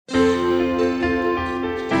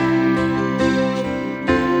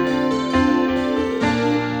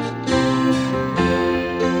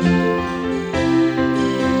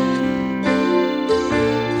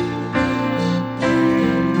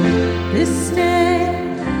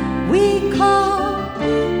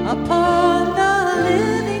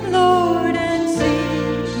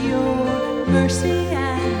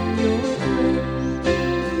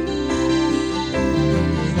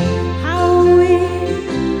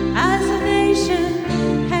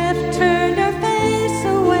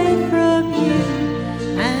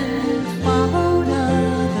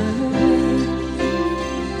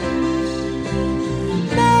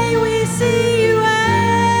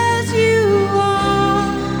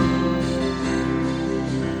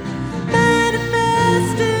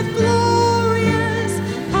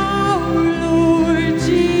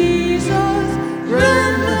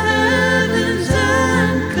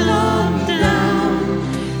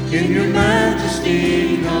In your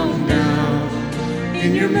majesty, come down.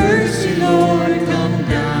 In your mercy, Lord, come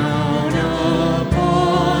down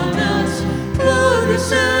upon us. Clothe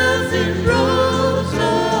yourself in robes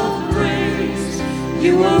of grace.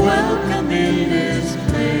 You are welcome in this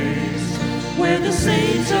place, where the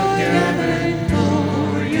saints are gathered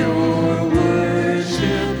for your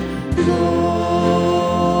worship, Lord.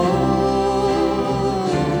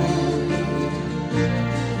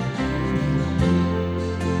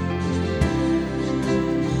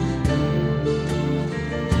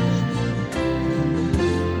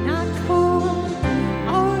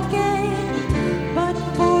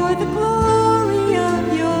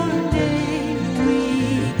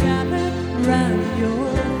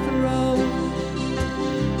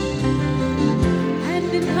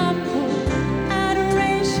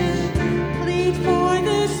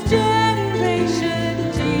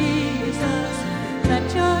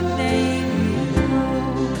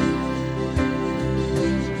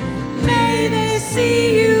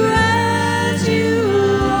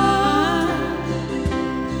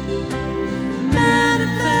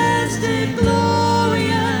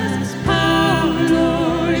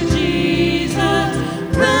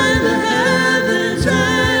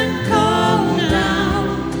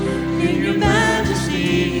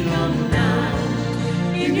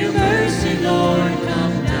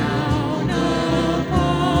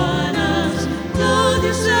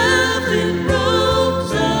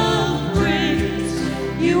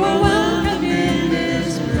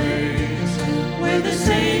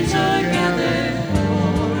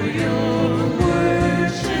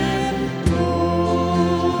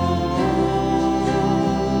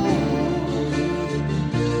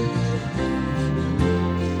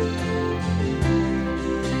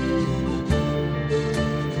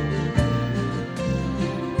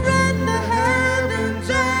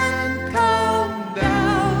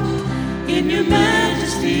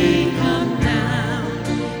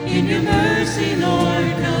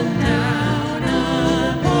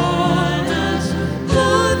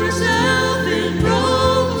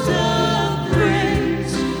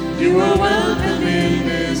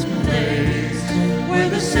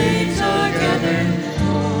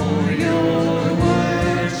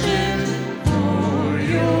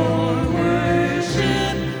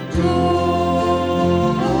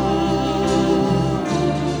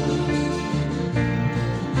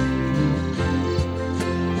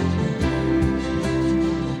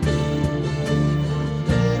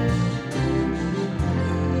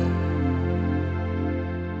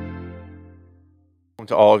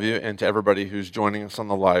 To all of you and to everybody who's joining us on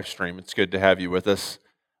the live stream. It's good to have you with us.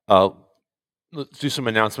 Let's do some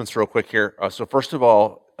announcements real quick here. So first of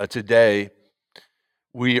all, today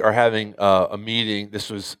we are having a meeting. This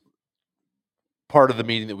was part of the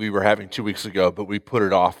meeting that we were having 2 weeks ago, but we put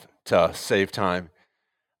it off to save time,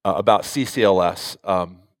 about CCLS.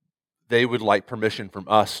 They would like permission from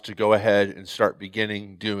us to go ahead and start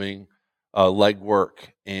beginning doing legwork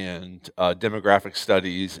and demographic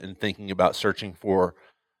studies and thinking about searching for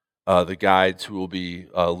the guides who will be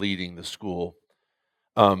leading the school.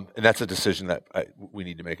 And that's a decision that we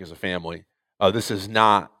need to make as a family. This is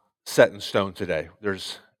not set in stone today.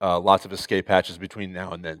 There's lots of escape hatches between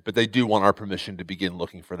now and then, but they do want our permission to begin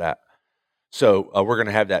looking for that. So we're going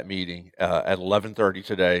to have that meeting at 11:30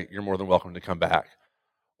 today. You're more than welcome to come back.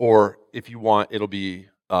 Or if you want, it'll be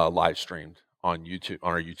live streamed on YouTube,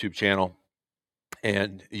 on our YouTube channel.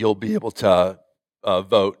 And you'll be able to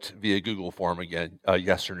vote via Google form again,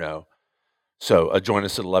 yes or no. So join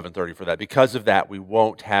us at 11:30 for that. Because of that, we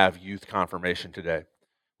won't have youth confirmation today.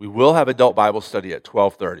 We will have adult Bible study at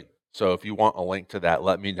 12:30. So if you want a link to that,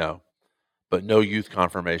 let me know. But no youth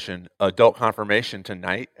confirmation. Adult confirmation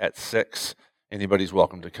tonight at 6. Anybody's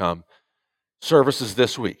welcome to come. Services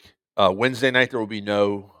this week. Wednesday night, there will be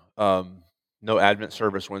no Advent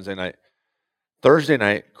service Wednesday night. Thursday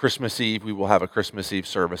night, Christmas Eve, we will have a Christmas Eve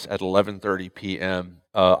service at 11:30 p.m.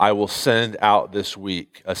 I will send out this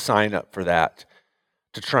week a sign up for that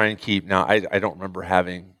to try and keep. Now, I don't remember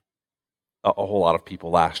having a whole lot of people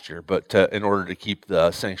last year, but in order to keep the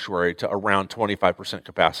sanctuary to around 25%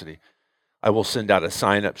 capacity, I will send out a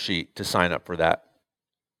sign up sheet to sign up for that.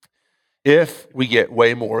 If we get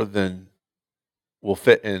way more than will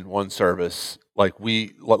fit in one service, let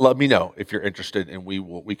me know if you're interested, and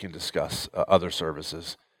we can discuss other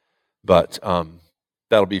services. But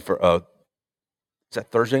that'll be for is that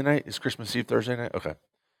Thursday night? Is Christmas Eve Thursday night? Okay,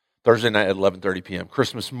 Thursday night at 11:30 p.m.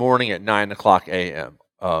 Christmas morning at 9:00 a.m.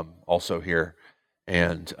 Also here,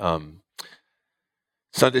 and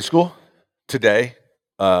Sunday school today.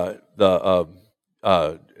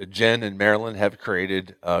 Jen and Marilyn have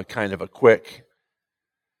created kind of a quick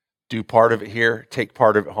do part of it here, take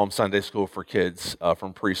part of it home Sunday school for kids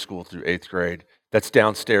from preschool through 8th grade. That's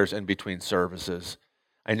downstairs in between services.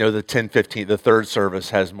 I know the 10:15, the third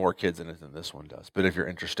service has more kids in it than this one does, but if you're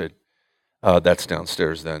interested, that's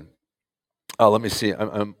downstairs then. Let me see.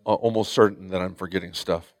 I'm almost certain that I'm forgetting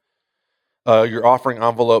stuff. Your offering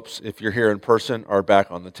envelopes, if you're here in person, are back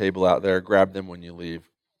on the table out there. Grab them when you leave.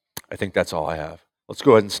 I think that's all I have. Let's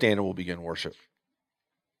go ahead and stand and we'll begin worship.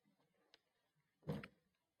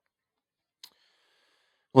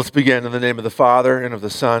 Let's begin in the name of the Father, and of the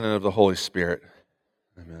Son, and of the Holy Spirit.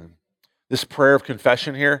 Amen. This prayer of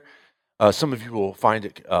confession here, some of you will find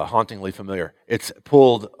it hauntingly familiar. It's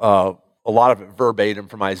pulled a lot of it verbatim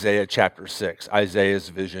from Isaiah chapter 6, Isaiah's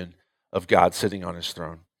vision of God sitting on his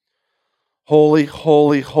throne. Holy,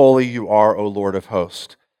 holy, holy you are, O Lord of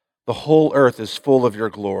hosts. The whole earth is full of your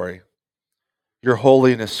glory. Your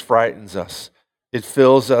holiness frightens us. It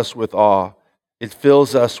fills us with awe. It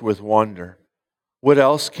fills us with wonder. What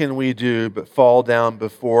else can we do but fall down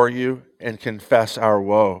before you and confess our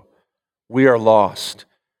woe? We are lost.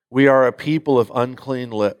 We are a people of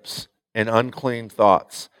unclean lips and unclean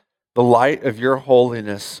thoughts. The light of your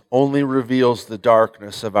holiness only reveals the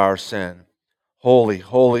darkness of our sin. Holy,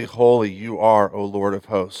 holy, holy you are, O Lord of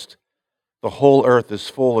hosts. The whole earth is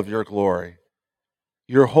full of your glory.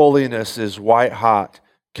 Your holiness is white hot,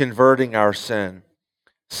 converting our sin.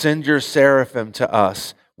 Send your seraphim to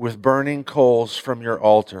us with burning coals from your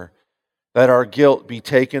altar, that our guilt be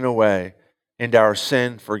taken away and our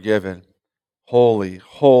sin forgiven. Holy,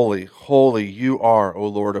 holy, holy you are, O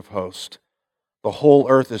Lord of hosts. The whole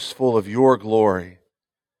earth is full of your glory.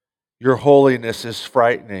 Your holiness is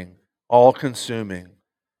frightening, all-consuming.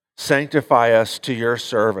 Sanctify us to your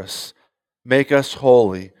service. Make us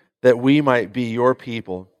holy, that we might be your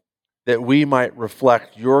people, that we might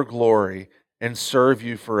reflect your glory and serve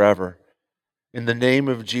you forever. In the name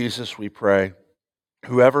of Jesus we pray.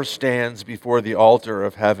 Whoever stands before the altar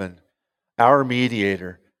of heaven, our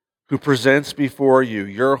mediator, who presents before you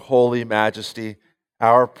your holy majesty,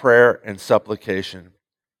 our prayer and supplication,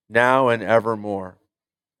 now and evermore.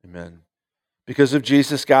 Amen. Because of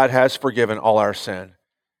Jesus, God has forgiven all our sin.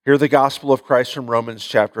 Hear the gospel of Christ from Romans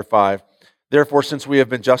chapter 5. Therefore, since we have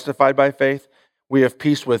been justified by faith, we have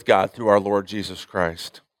peace with God through our Lord Jesus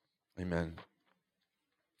Christ. Amen.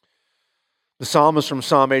 The psalm is from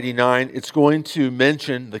Psalm 89. It's going to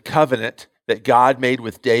mention the covenant that God made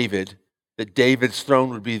with David, that David's throne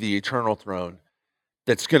would be the eternal throne.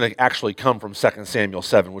 That's going to actually come from 2 Samuel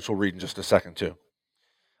 7, which we'll read in just a second too.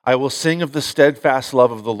 I will sing of the steadfast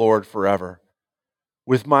love of the Lord forever.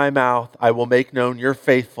 With my mouth I will make known your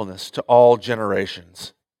faithfulness to all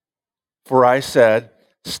generations. For I said,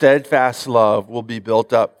 steadfast love will be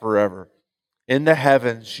built up forever. In the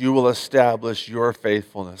heavens you will establish your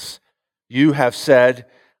faithfulness. You have said,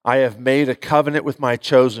 I have made a covenant with my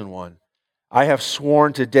chosen one. I have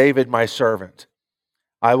sworn to David my servant.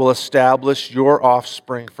 I will establish your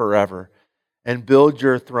offspring forever and build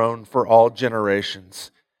your throne for all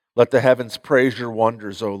generations. Let the heavens praise your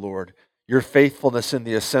wonders, O Lord, your faithfulness in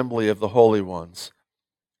the assembly of the holy ones.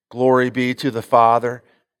 Glory be to the Father,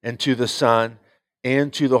 and to the Son,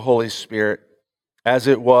 and to the Holy Spirit, as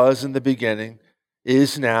it was in the beginning,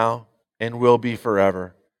 is now, and will be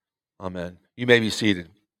forever. Amen. You may be seated.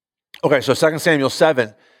 Okay, so 2 Samuel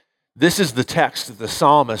 7, this is the text that the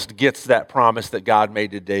psalmist gets that promise that God made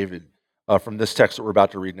to David from this text that we're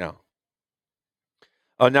about to read now.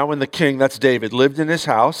 Now when the king, that's David, lived in his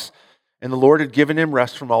house, and the Lord had given him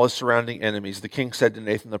rest from all his surrounding enemies, the king said to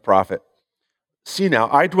Nathan the prophet, see now,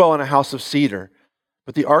 I dwell in a house of cedar,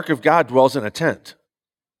 but the ark of God dwells in a tent.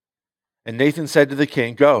 And Nathan said to the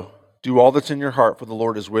king, go, do all that's in your heart, for the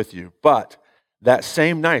Lord is with you. But that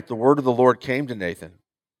same night, the word of the Lord came to Nathan.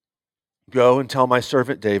 Go and tell my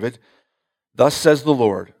servant David, thus says the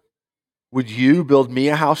Lord, would you build me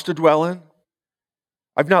a house to dwell in?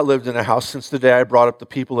 I've not lived in a house since the day I brought up the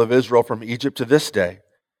people of Israel from Egypt to this day,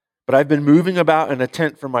 but I've been moving about in a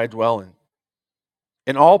tent for my dwelling.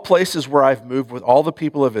 In all places where I've moved with all the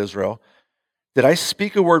people of Israel, did I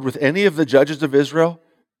speak a word with any of the judges of Israel,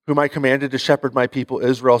 whom I commanded to shepherd my people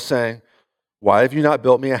Israel, saying, why have you not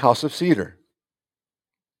built me a house of cedar?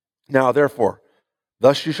 Now, therefore,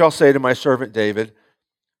 thus you shall say to my servant David,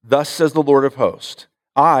 thus says the Lord of hosts,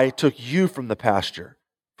 I took you from the pasture,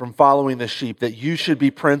 from following the sheep, that you should be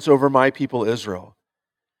prince over my people Israel.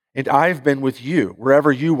 And I've been with you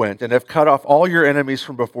wherever you went, and have cut off all your enemies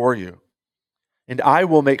from before you. And I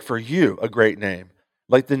will make for you a great name,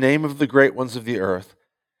 like the name of the great ones of the earth.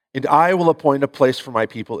 And I will appoint a place for my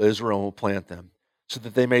people Israel, and will plant them, so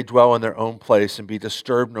that they may dwell in their own place and be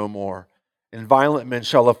disturbed no more. And violent men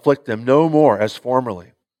shall afflict them no more as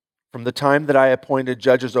formerly. from the time that I appointed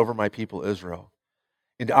judges over my people Israel.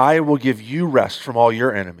 And I will give you rest from all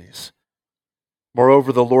your enemies.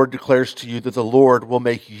 Moreover, the Lord declares to you that the Lord will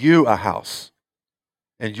make you a house,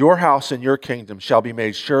 and your house and your kingdom shall be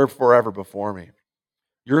made sure forever before me.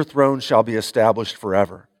 Your throne shall be established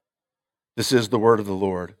forever. This is the word of the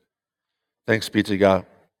Lord. Thanks be to God.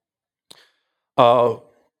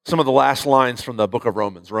 Some of the last lines from the book of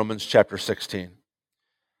Romans chapter 16.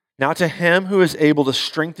 Now to him who is able to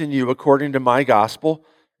strengthen you according to my gospel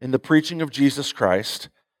in the preaching of Jesus Christ,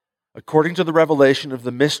 according to the revelation of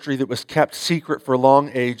the mystery that was kept secret for long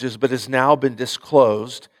ages, but has now been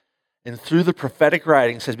disclosed, and through the prophetic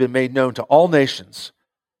writings has been made known to all nations,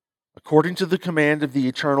 according to the command of the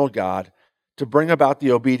eternal God, to bring about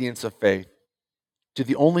the obedience of faith. To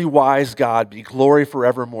the only wise God be glory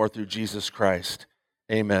forevermore through Jesus Christ.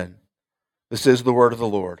 Amen. This is the word of the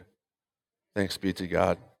Lord. Thanks be to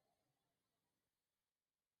God.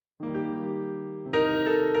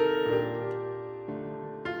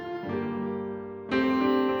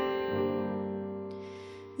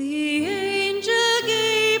 The angel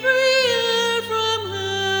Gabriel from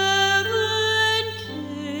heaven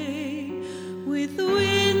came with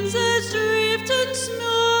winds as drift and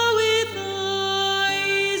snow, with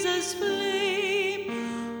eyes as flame.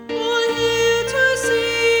 All here to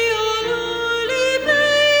see our lowly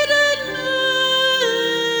maiden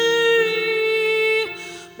Mary,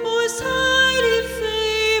 most highly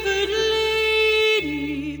favored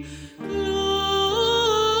lady,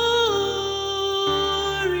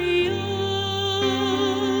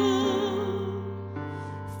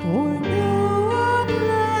 For now,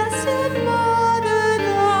 blessed Mother,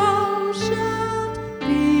 thou shalt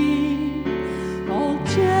be. All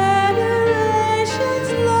generations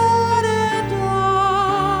laud and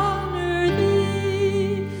honor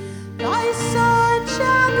thee. Thy Son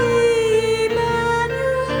shall be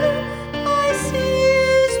Emmanuel, thy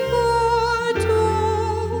seed is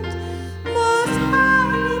foretold. Most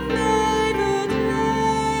highly favored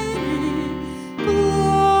Lady,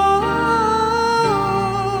 Gloria.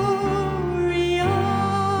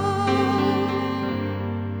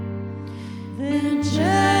 Then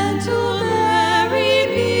gentle Mary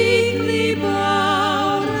meekly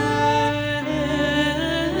bowed her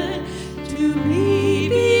head. To me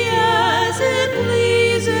be as it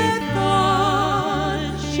pleaseth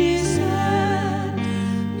God, she said.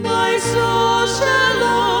 My soul shall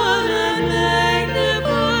laud and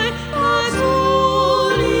magnify God's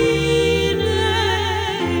holy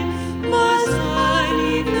name. Most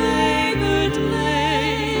highly favored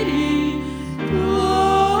Lady, Gloria.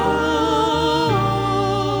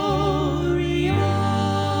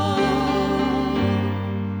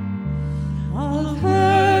 Of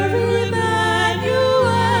her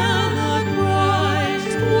Emmanuel the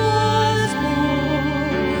Christ was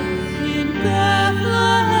born in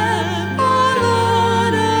Bethlehem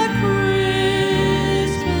on a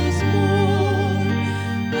Christmas morn.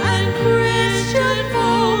 And Christian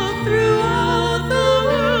folk throughout the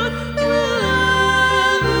world will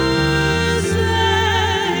ever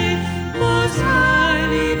say, most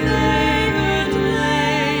highly favored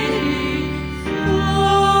Lady,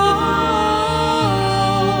 Gloria.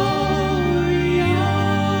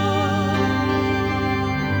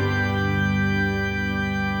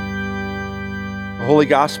 The Holy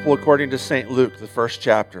Gospel according to St. Luke, the first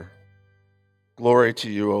chapter. Glory to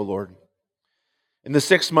you, O Lord. In the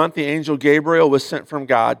 6th month, the angel Gabriel was sent from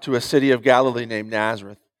God to a city of Galilee named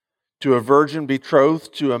Nazareth, to a virgin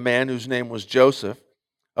betrothed to a man whose name was Joseph,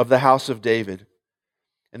 of the house of David.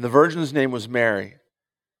 And the virgin's name was Mary.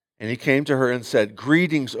 And he came to her and said,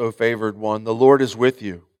 Greetings, O favored one, the Lord is with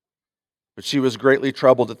you. But she was greatly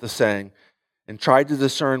troubled at the saying, and tried to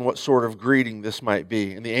discern what sort of greeting this might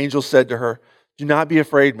be. And the angel said to her, Do not be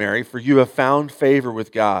afraid, Mary, for you have found favor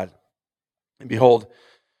with God. And behold,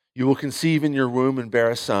 you will conceive in your womb and bear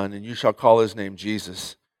a son, and you shall call his name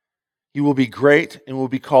Jesus. He will be great and will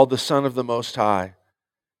be called the Son of the Most High.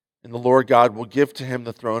 And the Lord God will give to him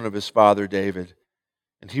the throne of his father David.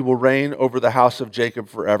 And he will reign over the house of Jacob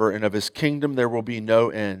forever, and of his kingdom there will be no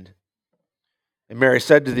end. And Mary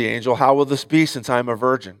said to the angel, How will this be, since I am a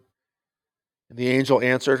virgin? And the angel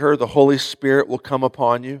answered her, The Holy Spirit will come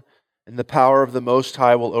upon you, and the power of the Most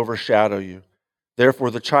High will overshadow you.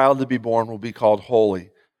 Therefore, the child to be born will be called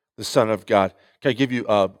Holy, the Son of God. Can I give you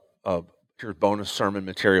here's bonus sermon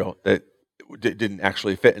material that didn't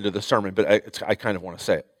actually fit into the sermon, but I kind of want to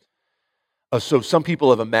say it. So some people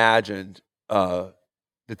have imagined that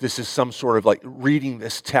this is some sort of like reading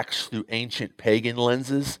this text through ancient pagan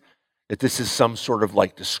lenses, that this is some sort of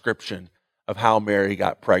like description of how Mary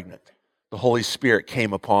got pregnant. The Holy Spirit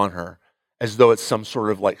came upon her as though it's some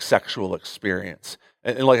sort of like sexual experience.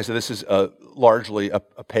 And like I said, this is largely a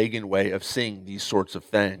pagan way of seeing these sorts of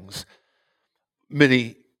things.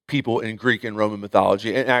 Many people in Greek and Roman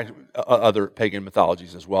mythology, and other pagan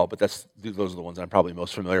mythologies as well, but those are the ones I'm probably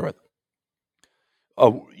most familiar with.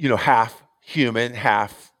 Half human,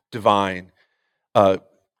 half divine,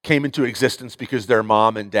 came into existence because their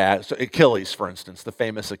mom and dad, so Achilles, for instance, the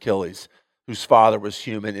famous Achilles, whose father was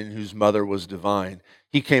human and whose mother was divine,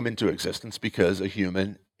 he came into existence because a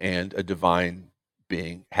human and a divine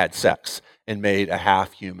being had sex and made a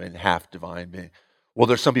half human, half divine being. Well,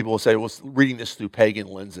 there's some people who say, well, reading this through pagan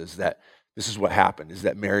lenses, that this is what happened, is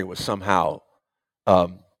that Mary was somehow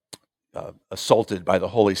assaulted by the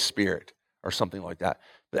Holy Spirit or something like that.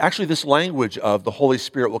 But actually, this language of the Holy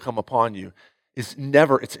Spirit will come upon you is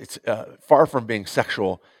never, it's far from being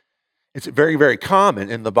sexual. It's very, very common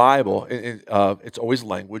in the Bible. It's always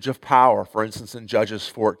language of power. For instance, in Judges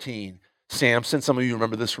 14, Samson, some of you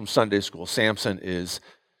remember this from Sunday school, Samson is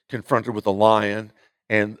confronted with a lion,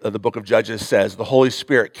 and the book of Judges says the Holy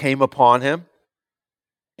Spirit came upon him,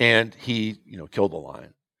 and he killed the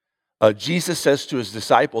lion. Jesus says to his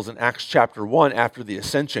disciples in Acts chapter 1, after the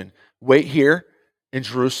ascension, wait here in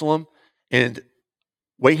Jerusalem, and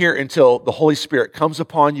wait here until the Holy Spirit comes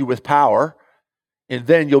upon you with power, and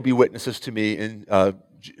then you'll be witnesses to me in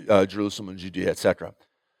Jerusalem and Judea, etc.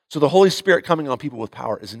 So the Holy Spirit coming on people with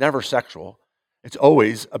power is never sexual. It's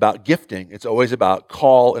always about gifting. It's always about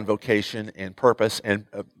call and vocation and purpose, and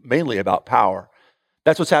mainly about power.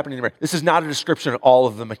 That's what's happening to Mary. This is not a description of all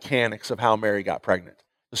of the mechanics of how Mary got pregnant.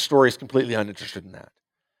 The story is completely uninterested in that.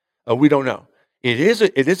 We don't know. It is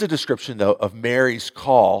a description, though, of Mary's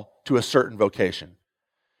call to a certain vocation.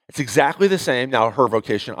 It's exactly the same. Now, her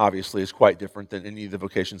vocation obviously is quite different than any of the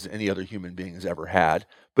vocations any other human being has ever had,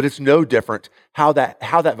 but it's no different. How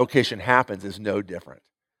that vocation happens is no different.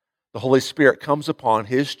 The Holy Spirit comes upon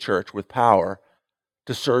his church with power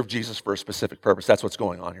to serve Jesus for a specific purpose. That's what's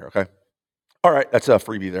going on here, okay? All right, that's a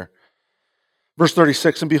freebie there. Verse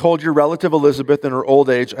 36, and behold, your relative Elizabeth in her old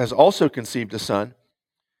age has also conceived a son,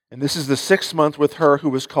 and this is the 6th month with her who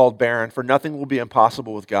was called barren, for nothing will be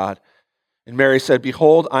impossible with God. And Mary said,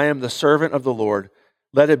 behold, I am the servant of the Lord.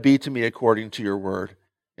 Let it be to me according to your word.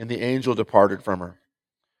 And the angel departed from her.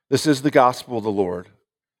 This is the gospel of the Lord.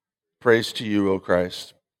 Praise to you, O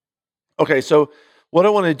Christ. Okay, so what I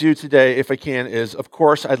want to do today, if I can, is, of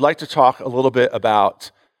course, I'd like to talk a little bit about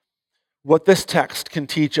what this text can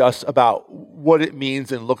teach us about what it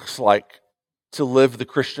means and looks like to live the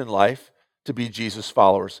Christian life, to be Jesus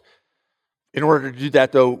followers. In order to do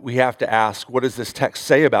that, though, we have to ask, what does this text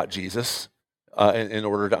say about Jesus in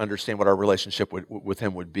order to understand what our relationship with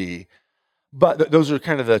him would be? But those are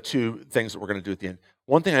kind of the two things that we're going to do at the end.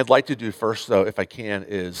 One thing I'd like to do first, though, if I can,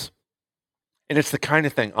 is, and it's the kind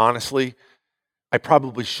of thing, honestly, I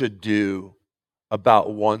probably should do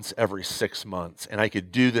about once every 6 months. And I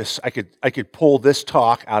could do this, I could pull this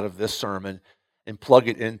talk out of this sermon and plug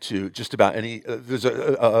it into just about any, there's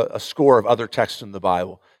a score of other texts in the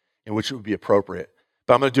Bible in which it would be appropriate.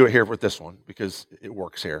 But I'm going to do it here with this one because it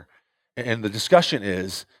works here. And the discussion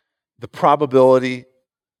is the probability,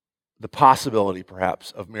 the possibility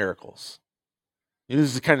perhaps of miracles. This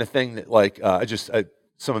is the kind of thing that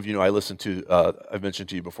some of you know I listen to, I've mentioned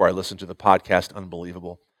to you before, I listened to the podcast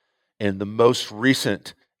Unbelievable. And the most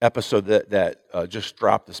recent episode that just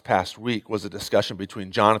dropped this past week was a discussion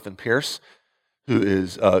between Jonathan Pierce, who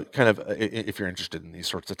is if you're interested in these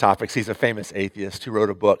sorts of topics, he's a famous atheist who wrote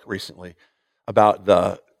a book recently about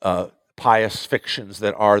the pious fictions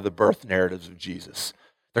that are the birth narratives of Jesus.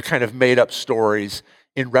 They're kind of made up stories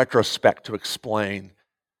in retrospect to explain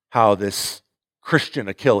how this Christian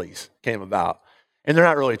Achilles came about. And they're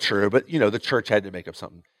not really true, but the church had to make up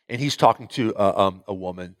something. And he's talking to a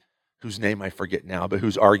woman whose name I forget now, but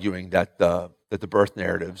who's arguing that the birth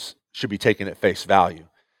narratives should be taken at face value.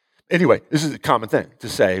 Anyway, this is a common thing to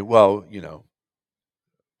say, well,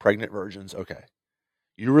 pregnant virgins, okay.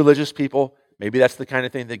 You religious people, maybe that's the kind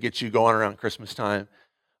of thing that gets you going around Christmas time.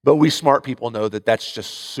 But we smart people know that that's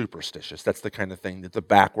just superstitious. That's the kind of thing that the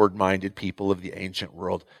backward-minded people of the ancient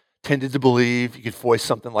world tended to believe. You could foist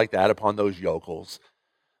something like that upon those yokels.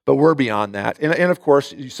 But we're beyond that. And of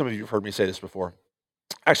course, some of you have heard me say this before.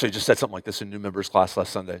 Actually, I just said something like this in new members class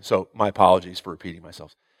last Sunday, so my apologies for repeating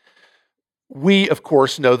myself. We, of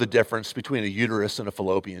course, know the difference between a uterus and a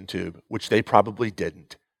fallopian tube, which they probably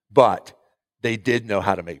didn't, but they did know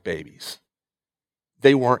how to make babies.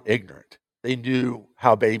 They weren't ignorant. They knew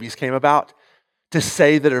how babies came about. To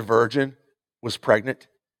say that a virgin was pregnant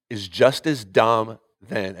is just as dumb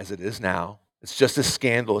then as it is now. It's just as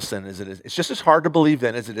scandalous then as it is. It's just as hard to believe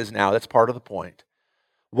then as it is now. That's part of the point.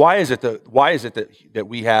 Why is it that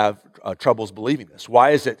we have troubles believing this?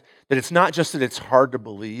 Why is it that it's not just that it's hard to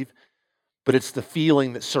believe, but it's the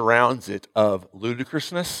feeling that surrounds it of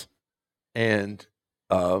ludicrousness and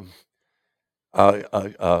what's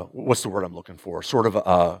the word I'm looking for? Sort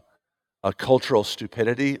of a cultural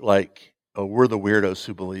stupidity, like we're the weirdos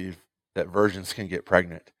who believe that virgins can get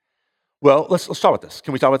pregnant. Well, let's talk about this.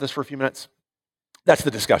 Can we talk about this for a few minutes? That's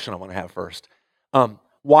the discussion I want to have first.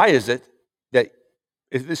 Why is it that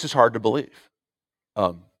this is hard to believe?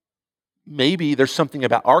 Maybe there's something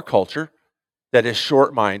about our culture that is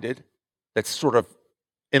short-minded, that's sort of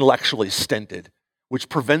intellectually stinted, which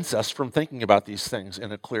prevents us from thinking about these things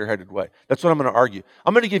in a clear-headed way. That's what I'm going to argue.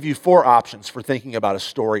 I'm going to give you 4 options for thinking about a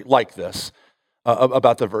story like this,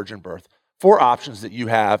 about the virgin birth. 4 options that you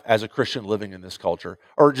have as a Christian living in this culture,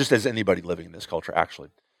 or just as anybody living in this culture, actually.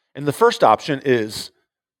 And the first option is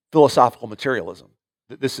philosophical materialism.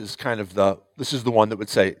 This is the one that would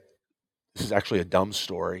say, this is actually a dumb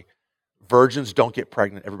story. Virgins don't get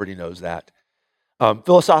pregnant. Everybody knows that.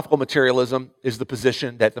 Philosophical materialism is the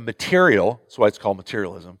position that the material, that's why it's called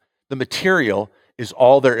materialism, the material is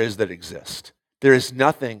all there is that exists. There is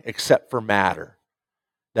nothing except for matter.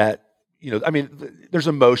 That, there's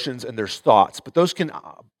emotions and there's thoughts, but those can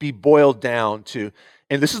be boiled down to,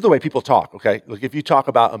 and this is the way people talk, okay? Look, if you talk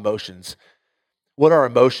about emotions, what are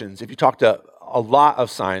emotions? If you talk to a lot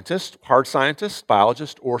of scientists, hard scientists,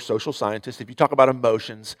 biologists, or social scientists, if you talk about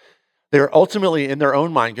emotions, they're ultimately in their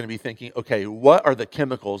own mind going to be thinking, okay, what are the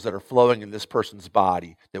chemicals that are flowing in this person's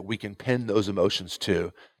body that we can pin those emotions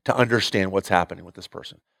to understand what's happening with this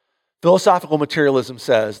person? Philosophical materialism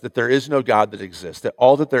says that there is no God that exists, that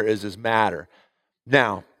all that there is matter.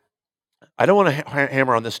 Now, I don't want to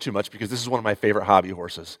hammer on this too much because this is one of my favorite hobby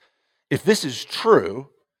horses. If this is true,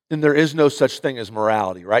 then there is no such thing as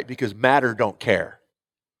morality, right? Because matter don't care.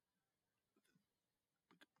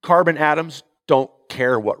 Carbon atoms don't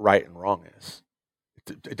care what right and wrong is.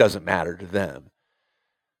 It doesn't matter to them.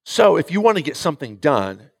 So if you want to get something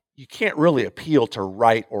done, you can't really appeal to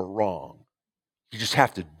right or wrong. You just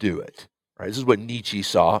have to do it, right? This is what Nietzsche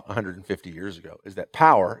saw 150 years ago, is that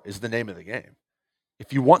power is the name of the game.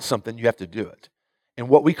 If you want something, you have to do it. And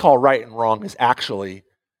what we call right and wrong is actually,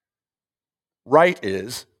 right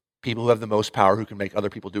is people who have the most power who can make other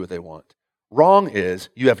people do what they want. Wrong is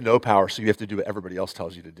you have no power, so you have to do what everybody else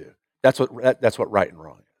tells you to do. That's what right and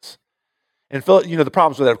wrong is. And the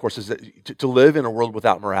problems with that, of course, is that to live in a world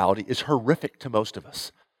without morality is horrific to most of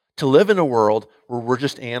us. To live in a world where we're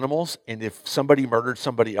just animals, and if somebody murdered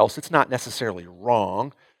somebody else, it's not necessarily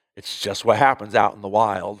wrong. It's just what happens out in the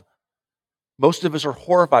wild. Most of us are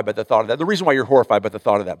horrified by the thought of that. The reason why you're horrified by the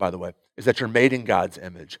thought of that, by the way, is that you're made in God's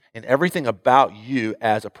image. And everything about you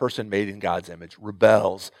as a person made in God's image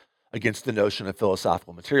rebels against the notion of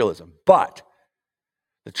philosophical materialism. But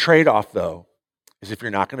the trade-off, though, is if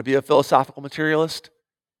you're not going to be a philosophical materialist,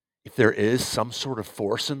 if there is some sort of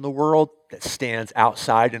force in the world that stands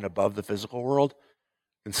outside and above the physical world,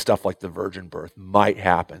 then stuff like the virgin birth might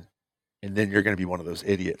happen. And then you're going to be one of those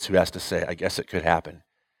idiots who has to say, I guess it could happen.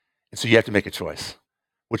 And so you have to make a choice.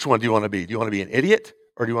 Which one do you want to be? Do you want to be an idiot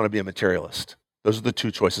or do you want to be a materialist? Those are the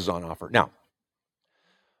 2 choices on offer. Now,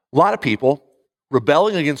 a lot of people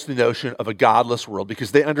rebelling against the notion of a godless world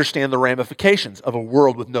because they understand the ramifications of a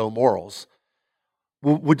world with no morals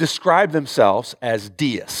would describe themselves as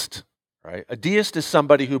deist, right? A deist is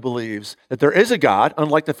somebody who believes that there is a God,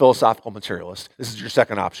 unlike the philosophical materialist. This is your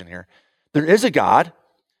second option here. There is a God,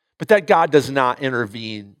 but that God does not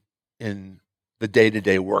intervene in the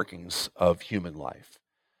day-to-day workings of human life.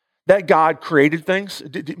 That God created things.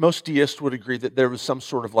 Most deists would agree that there was some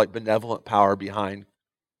sort of like benevolent power behind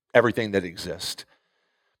everything that exists.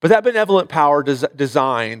 But that benevolent power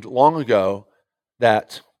designed long ago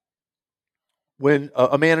that when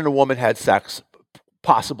a man and a woman had sex,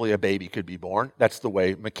 possibly a baby could be born. That's the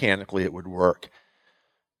way mechanically it would work.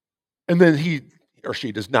 And then he or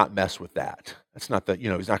she does not mess with that. That's not that,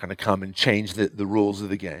 he's not going to come and change the rules of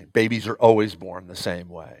the game. Babies are always born the same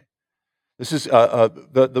way. This is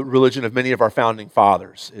the religion of many of our founding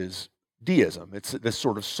fathers is deism. It's this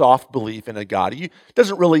sort of soft belief in a God. He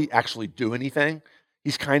doesn't really actually do anything.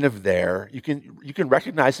 He's kind of there. You can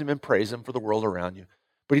recognize him and praise him for the world around you,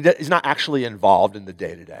 but he's not actually involved in the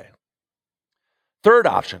day-to-day. Third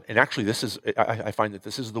option, and actually I find that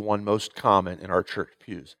this is the one most common in our church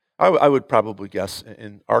pews. I would probably guess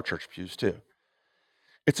in our church pews too.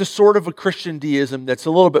 It's a sort of a Christian deism that's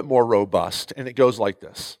a little bit more robust, and it goes like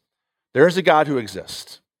this. There is a God who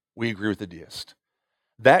exists. We agree with the deist.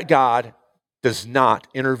 That God does not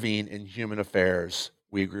intervene in human affairs.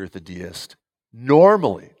 We agree with the deist.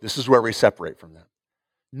 Normally, this is where we separate from them.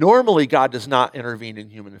 Normally, God does not intervene in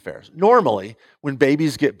human affairs. Normally, when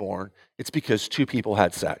babies get born, it's because two people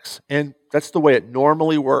had sex. And that's the way it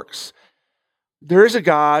normally works. There is a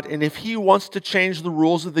God, and if he wants to change the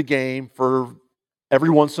rules of the game for every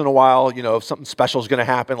once in a while, if something special is going to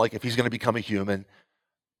happen, like if he's going to become a human,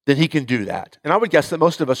 then he can do that. And I would guess that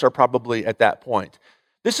most of us are probably at that point.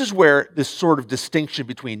 This is where this sort of distinction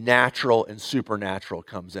between natural and supernatural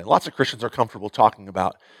comes in. Lots of Christians are comfortable talking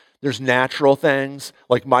about there's natural things,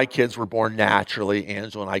 like my kids were born naturally,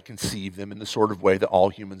 Angela and I conceived them in the sort of way that all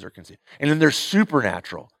humans are conceived. And then there's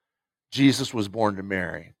supernatural. Jesus was born to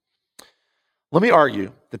Mary. Let me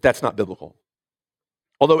argue that that's not biblical.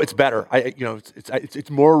 Although it's better,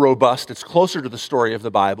 it's more robust. It's closer to the story of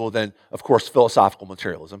the Bible than, of course, philosophical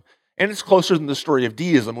materialism. And it's closer than the story of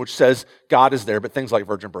deism, which says God is there, but things like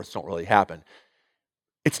virgin births don't really happen.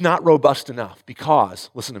 It's not robust enough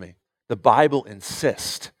because, listen to me, the Bible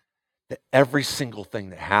insists that every single thing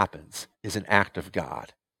that happens is an act of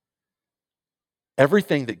God.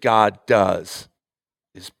 Everything that God does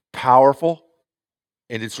is powerful,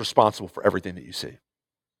 and it's responsible for everything that you see.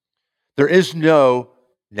 There is no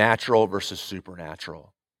natural versus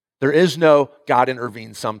supernatural. There is no God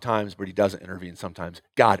intervenes sometimes, but he doesn't intervene sometimes.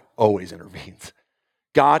 God always intervenes.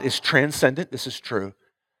 God is transcendent, this is true,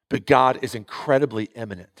 but God is incredibly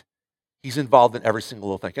immanent. He's involved in every single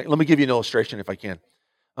little thing. Let me give you an illustration if I can.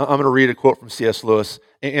 I'm going to read a quote from C.S. Lewis,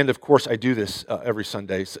 and of course I do this every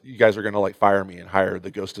Sunday. So you guys are going to fire me and hire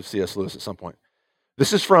the ghost of C.S. Lewis at some point.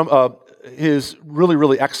 This is from his really,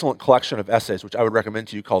 really excellent collection of essays, which I would recommend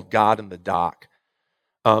to you, called God in the Dock.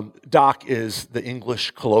 Dock is the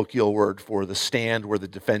English colloquial word for the stand where the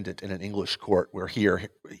defendant in an English court, where he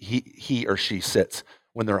or she sits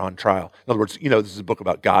when they're on trial. In other words, this is a book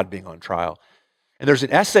about God being on trial. And there's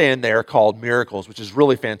an essay in there called Miracles, which is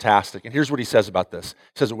really fantastic. And here's what he says about this.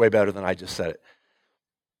 He says it way better than I just said it.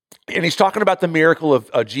 And he's talking about the miracle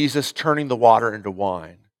of Jesus turning the water into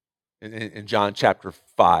wine in John chapter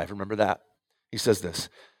 5. Remember that? He says this: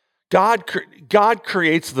 God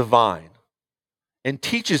creates the vine and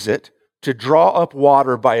teaches it to draw up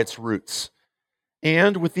water by its roots,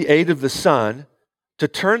 and with the aid of the sun, to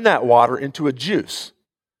turn that water into a juice,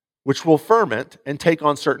 which will ferment and take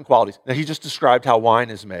on certain qualities. Now, he just described how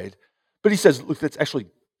wine is made, but he says, look, that's actually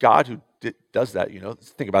God who does that.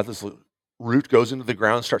 Think about this. Root goes into the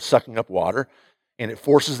ground, starts sucking up water, and it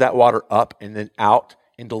forces that water up and then out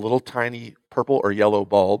into little tiny purple or yellow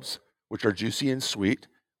bulbs, which are juicy and sweet,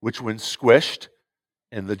 which when squished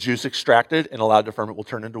and the juice extracted and allowed to ferment will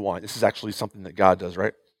turn into wine. This is actually something that God does,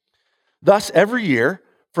 right? Thus, every year,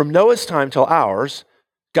 from Noah's time till ours,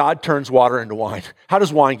 God turns water into wine. How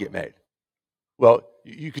does wine get made? Well,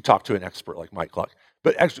 you could talk to an expert like Mike Cluck,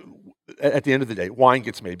 but actually, at the end of the day, wine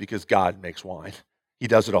gets made because God makes wine. He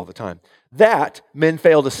does it all the time. That men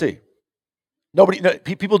fail to see.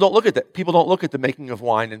 People don't look at that. People don't look at the making of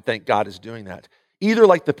wine and think God is doing that. Either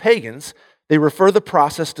like the pagans, they refer the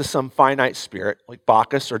process to some finite spirit, like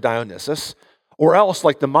Bacchus or Dionysus, or else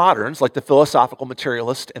like the moderns, like the philosophical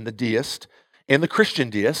materialist and the deist and the Christian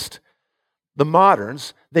deist, the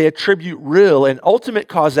moderns, they attribute real and ultimate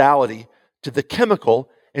causality to the chemical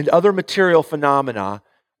and other material phenomena,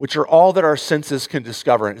 which are all that our senses can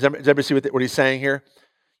discover. Does everybody see what he's saying here?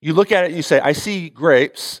 You look at it and you say, I see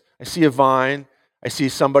grapes, I see a vine, I see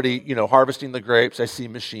somebody, harvesting the grapes, I see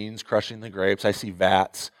machines crushing the grapes, I see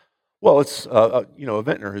vats. Well, it's a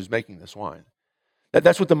vintner who's making this wine.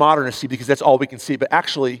 That's what the modernists see because that's all we can see. But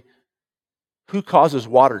actually, who causes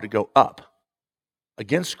water to go up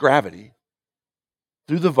against gravity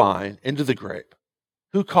through the vine into the grape?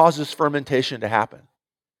 Who causes fermentation to happen?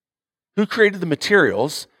 Who created the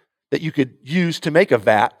materials that you could use to make a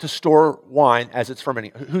vat to store wine as it's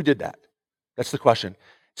fermenting? Who did that? That's the question.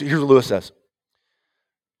 So here's what Lewis says.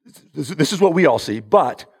 This is what we all see,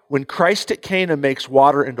 but when Christ at Cana makes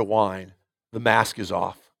water into wine, the mask is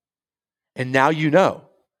off. And now you know.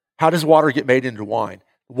 How does water get made into wine?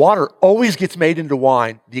 Water always gets made into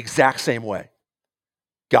wine the exact same way.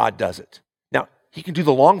 God does it. Now, he can do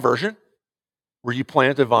the long version, where you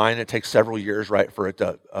plant a vine, it takes several years, right, for it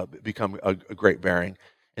to become a grape bearing.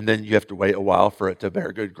 And then you have to wait a while for it to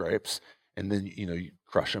bear good grapes. And then, you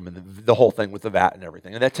crush them and the whole thing with the vat and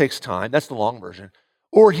everything. And that takes time. That's the long version.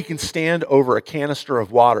 Or he can stand over a canister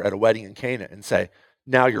of water at a wedding in Cana and say,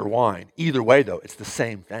 now you're wine. Either way, though, it's the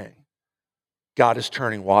same thing. God is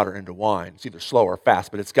turning water into wine. It's either slow or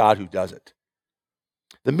fast, but it's God who does it.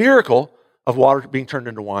 The miracle of water being turned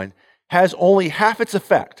into wine has only half its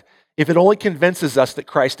effect if it only convinces us that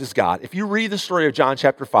Christ is God. If you read the story of John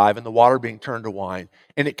chapter 5 and the water being turned to wine,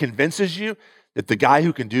 and it convinces you that the guy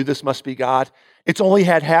who can do this must be God, It's only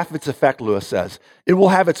had half of its effect, Lewis says. It will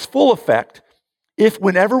have its full effect if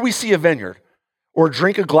whenever we see a vineyard or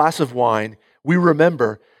drink a glass of wine, we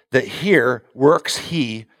remember that here works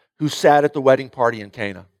he who sat at the wedding party in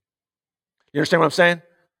Cana. You understand what I'm saying?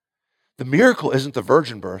 The miracle isn't the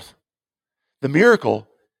virgin birth. The miracle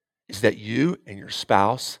is that you and your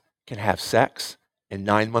spouse can have sex, and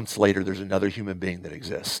 9 months later, there's another human being that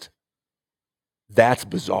exists. That's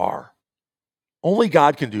bizarre. Only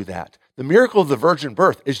God can do that. The miracle of the virgin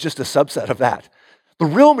birth is just a subset of that. The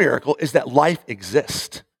real miracle is that life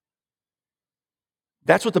exists.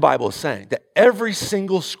 That's what the Bible is saying, that every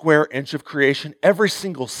single square inch of creation, every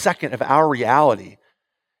single second of our reality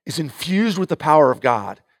is infused with the power of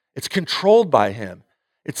God. It's controlled by Him.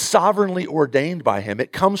 It's sovereignly ordained by Him.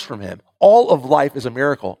 It comes from Him. All of life is a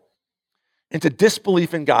miracle. And to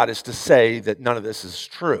disbelief in God is to say that none of this is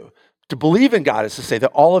true. To believe in God is to say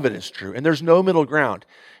that all of it is true, and there's no middle ground.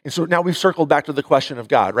 And so now we've circled back to the question of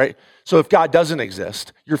God, right? So if God doesn't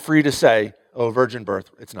exist, you're free to say, oh, virgin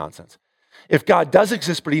birth, it's nonsense. If God does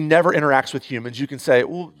exist, but He never interacts with humans, you can say,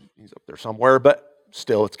 well, He's up there somewhere, but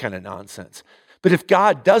still it's kind of nonsense. But if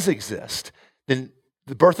God does exist, then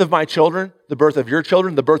the birth of my children, the birth of your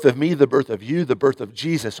children, the birth of me, the birth of you, the birth of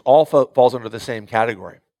Jesus, all falls under the same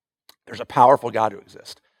category. There's a powerful God who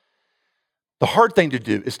exists. The hard thing to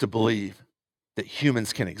do is to believe that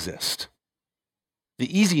humans can exist.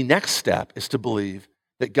 The easy next step is to believe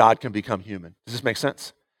that God can become human. Does this make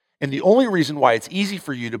sense? And the only reason why it's easy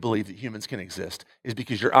for you to believe that humans can exist is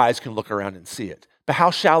because your eyes can look around and see it. But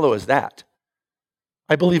how shallow is that?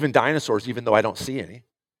 I believe in dinosaurs even though I don't see any.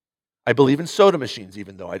 I believe in soda machines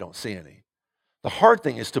even though I don't see any. The hard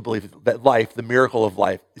thing is to believe that life, the miracle of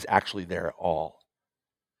life, is actually there at all.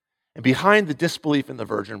 And behind the disbelief in the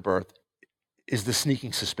virgin birth is the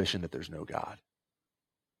sneaking suspicion that there's no God.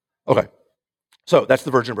 Okay, so that's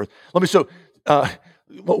the virgin birth.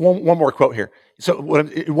 One more quote here. So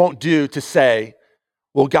what it won't do to say,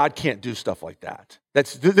 well, God can't do stuff like that.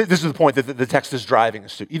 This is the point that the text is driving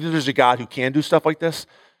us to. Either there's a God who can do stuff like this,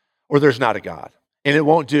 or there's not a God. And it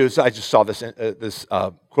won't do, so I just saw this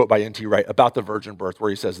quote by N.T. Wright about the virgin birth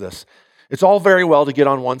where he says this: it's all very well to get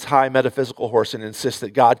on one's high metaphysical horse and insist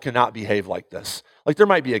that God cannot behave like this. Like there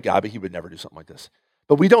might be a God, but He would never do something like this.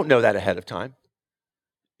 But we don't know that ahead of time.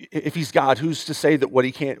 If He's God, who's to say that what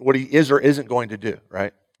He is or isn't going to do,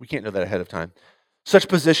 right? We can't know that ahead of time. Such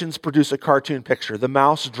positions produce a cartoon picture. The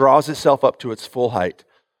mouse draws itself up to its full height,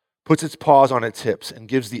 puts its paws on its hips, and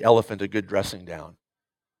gives the elephant a good dressing down.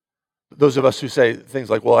 Those of us who say things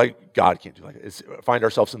like, well, God can't do like it, find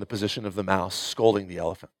ourselves in the position of the mouse scolding the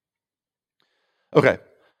elephant. Okay,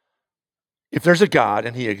 if there's a God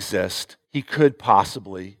and He exists, He could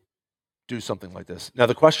possibly do something like this. Now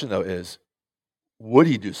the question though is, would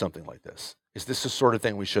He do something like this? Is this the sort of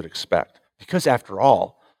thing we should expect? Because after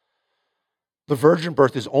all, the virgin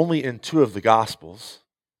birth is only in 2 of the Gospels.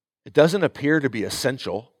 It doesn't appear to be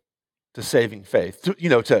essential to saving faith,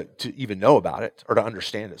 to even know about it or to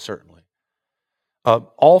understand it, certainly.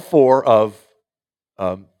 All 4 of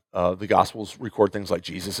the Gospels record things like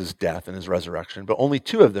Jesus' death and His resurrection, but only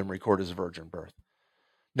 2 of them record His virgin birth.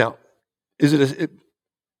 Now,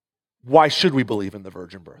 why should we believe in the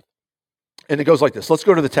virgin birth? And it goes like this. Let's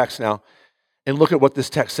go to the text now and look at what this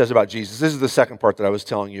text says about Jesus. This is the second part that I was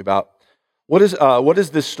telling you about. What does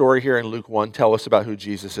this story here in Luke 1 tell us about who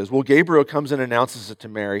Jesus is? Well, Gabriel comes and announces it to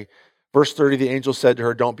Mary. Verse 30, the angel said to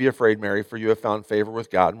her, "Don't be afraid, Mary, for you have found favor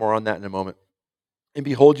with God." More on that in a moment. "And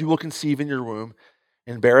behold, you will conceive in your womb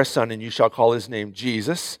and bear a son, and you shall call his name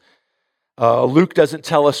Jesus." Luke doesn't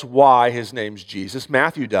tell us why his name's Jesus.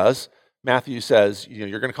 Matthew does. Matthew says,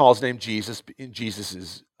 you're going to call his name Jesus. Jesus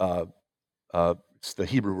is, it's the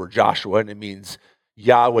Hebrew word Joshua, and it means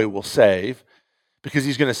Yahweh will save, because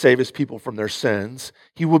He's going to save His people from their sins.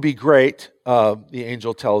 He will be great, the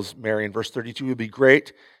angel tells Mary in verse 32, he will be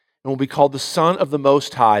great and will be called the Son of the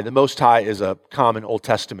Most High. The Most High is a common Old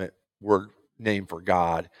Testament word name for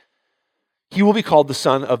God. He will be called the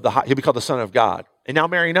Son of the High. He'll be called the Son of God. And now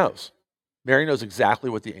Mary knows. Mary knows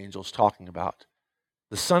exactly what the angel's talking about.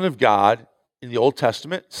 The Son of God in the Old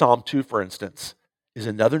Testament, Psalm 2, for instance, is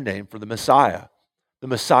another name for the Messiah. The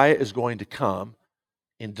Messiah is going to come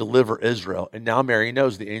and deliver Israel. And now Mary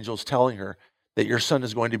knows, the angel's telling her that your son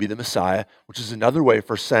is going to be the Messiah, which is another way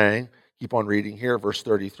for saying, keep on reading here, verse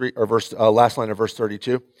 33, or last line of verse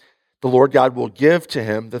 32, the Lord God will give to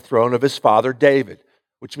him the throne of his father David,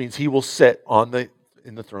 which means he will sit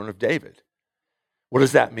in the throne of David. What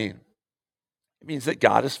does that mean? It means that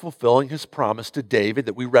God is fulfilling His promise to David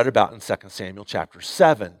that we read about in 2 Samuel chapter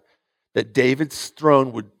 7, that David's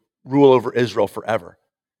throne would rule over Israel forever.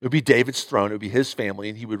 It would be David's throne. It would be his family,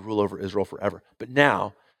 and he would rule over Israel forever. But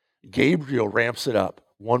now, Gabriel ramps it up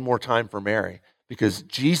one more time for Mary because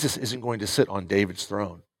Jesus isn't going to sit on David's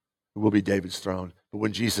throne. It will be David's throne. But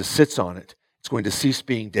when Jesus sits on it, it's going to cease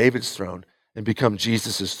being David's throne and become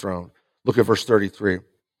Jesus' throne. Look at verse 33.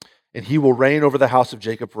 And he will reign over the house of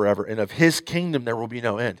Jacob forever, and of his kingdom there will be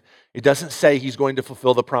no end. It doesn't say he's going to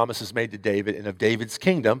fulfill the promises made to David, and of David's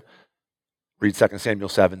kingdom, read 2 Samuel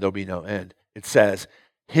 7, there'll be no end. It says,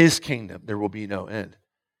 his kingdom, there will be no end.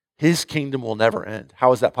 His kingdom will never end.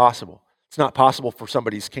 How is that possible? It's not possible for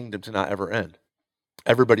somebody's kingdom to not ever end.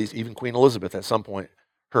 Everybody's, even Queen Elizabeth, at some point,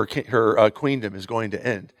 her queendom is going to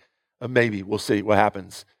end. Maybe, we'll see what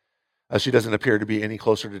happens. She doesn't appear to be any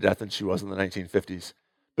closer to death than she was in the 1950s.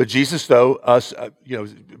 But Jesus, though,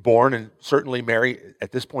 born, and certainly Mary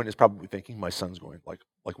at this point is probably thinking, my son's going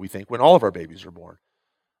like we think when all of our babies are born.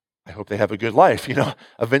 I hope they have a good life.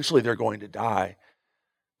 Eventually they're going to die.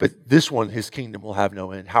 But this one, his kingdom will have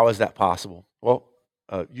no end. How is that possible? Well,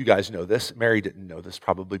 you guys know this. Mary didn't know this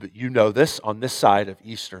probably, but you know this on this side of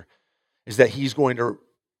Easter, is that he's going to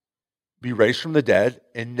be raised from the dead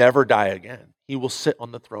and never die again. He will sit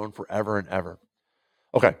on the throne forever and ever.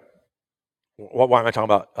 Okay. Why am I talking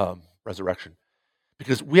about resurrection?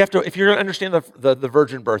 Because we have to, if you're going to understand the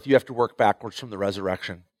virgin birth, you have to work backwards from the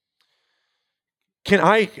resurrection. Do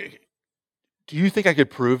you think I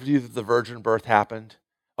could prove to you that the virgin birth happened?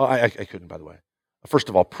 Oh, I couldn't, by the way. First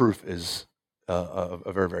of all, proof is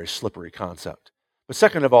a very, very slippery concept. But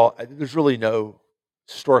second of all, there's really no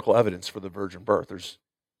historical evidence for the virgin birth. There's,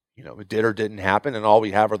 it did or didn't happen, and all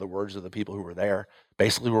we have are the words of the people who were there.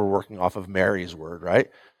 Basically, we're working off of Mary's word,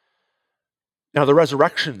 right? Now, the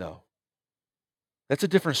resurrection, though, that's a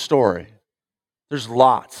different story. There's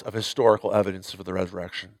lots of historical evidence for the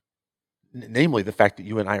resurrection, namely the fact that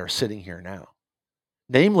you and I are sitting here now.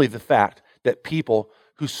 Namely the fact that people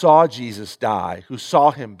who saw Jesus die, who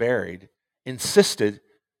saw him buried, insisted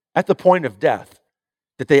at the point of death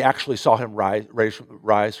that they actually saw him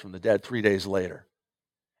rise from the dead 3 days later.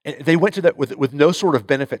 And they went to that with no sort of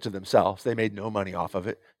benefit to themselves. They made no money off of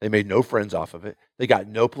it. They made no friends off of it. They got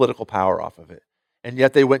no political power off of it. And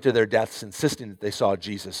yet they went to their deaths insisting that they saw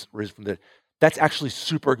Jesus rise from the dead. That's actually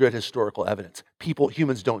super good historical evidence.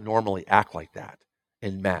 Humans don't normally act like that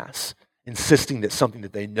en masse, insisting that something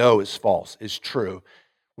that they know is false is true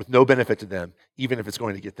with no benefit to them, even if it's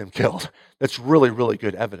going to get them killed. That's really, really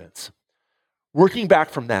good evidence. Working back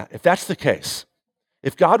from that, if that's the case,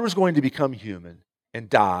 if God was going to become human and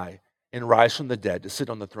die and rise from the dead to sit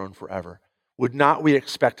on the throne forever, would not we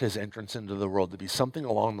expect his entrance into the world to be something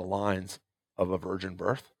along the lines of a virgin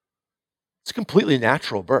birth? It's a completely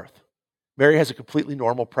natural birth. Mary has a completely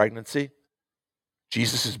normal pregnancy.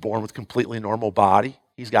 Jesus is born with a completely normal body.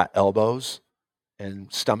 He's got elbows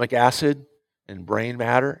and stomach acid and brain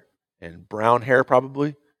matter and brown hair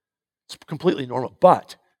probably. It's completely normal.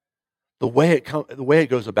 But the way it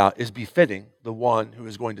goes about is befitting the one who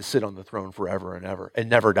is going to sit on the throne forever and ever and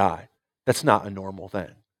never die. That's not a normal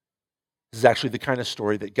thing. This is actually the kind of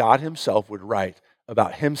story that God himself would write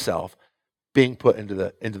about himself being put into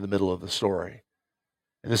the middle of the story.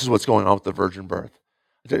 And this is what's going on with the virgin birth.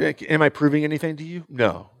 Am I proving anything to you?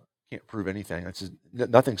 No, I can't prove anything.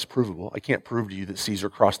 Nothing's provable. I can't prove to you that Caesar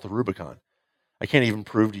crossed the Rubicon. I can't even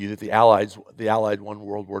prove to you that the Allied won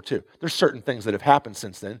World War II. There's certain things that have happened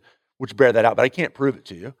since then which bear that out, but I can't prove it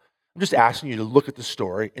to you. I'm just asking you to look at the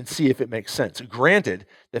story and see if it makes sense. Granted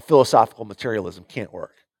that philosophical materialism can't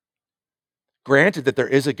work. Granted that there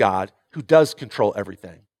is a God who does control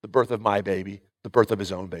everything, the birth of my baby, the birth of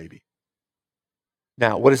his own baby.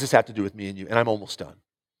 Now, what does this have to do with me and you? And I'm almost done.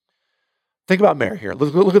 Think about Mary here.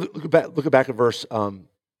 Look back at verse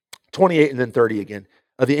 28 and then 30 again.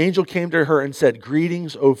 The angel came to her and said,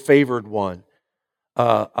 "Greetings, O favored one,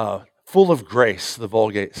 full of grace," the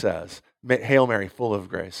Vulgate says. Hail Mary, full of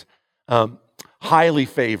grace. Highly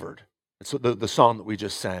favored. So the song that we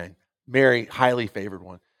just sang. Mary, highly favored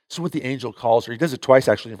one. So what the angel calls her, he does it twice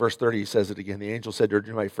actually. In verse 30, he says it again. The angel said to her,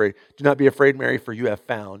 do not be afraid, Mary, for you have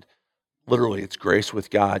found, literally it's grace with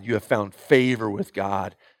God. You have found favor with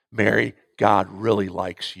God. Mary, God really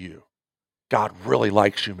likes you. God really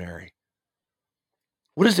likes you, Mary.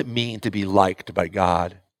 What does it mean to be liked by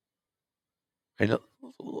God? And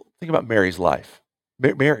think about Mary's life.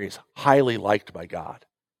 Mary is highly liked by God.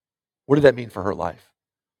 What did that mean for her life?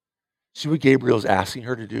 See what Gabriel's asking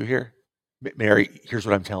her to do here? Mary, here's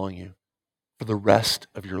what I'm telling you. For the rest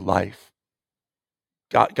of your life,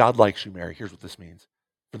 God likes you, Mary. Here's what this means.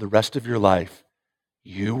 For the rest of your life,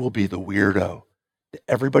 you will be the weirdo that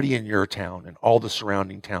everybody in your town and all the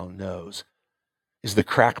surrounding town knows is the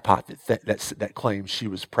crackpot that claims she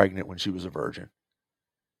was pregnant when she was a virgin.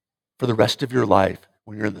 for the rest of your life,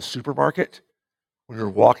 when you're in the supermarket, when you're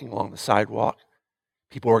walking along the sidewalk,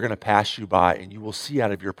 people are going to pass you by and you will see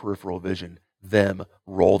out of your peripheral vision them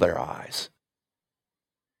roll their eyes.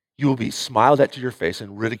 You will be smiled at to your face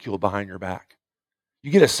and ridiculed behind your back. You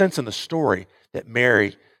get a sense in the story that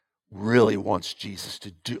Mary really wants Jesus to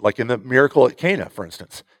do, like in the miracle at Cana, for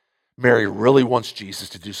instance. Mary really wants Jesus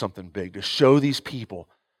to do something big, to show these people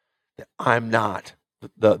that I'm not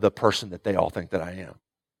the person that they all think that I am,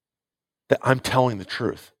 that I'm telling the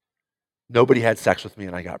truth. Nobody had sex with me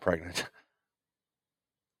and I got pregnant.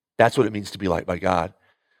 That's what it means to be liked by God.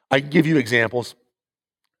 I can give you examples.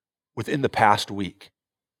 Within the past week,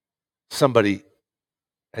 somebody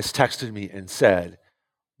has texted me and said,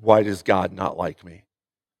 why does God not like me?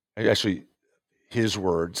 Actually, his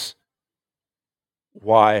words,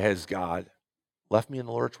 why has God left me in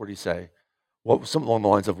the lurch? What did he say? Well, something along the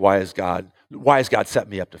lines of why has God set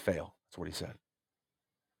me up to fail? That's what he said.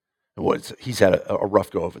 And he's had a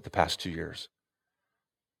rough go of it the past 2 years.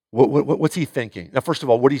 What's he thinking? Now, first of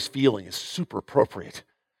all, what he's feeling is super appropriate.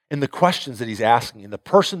 And the questions that he's asking, and the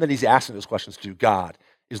person that he's asking those questions to, God,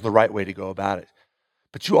 is the right way to go about it.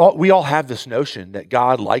 But we all have this notion that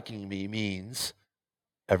God liking me means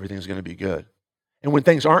everything's going to be good. And when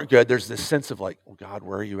things aren't good, there's this sense of like, well, God,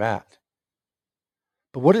 where are you at?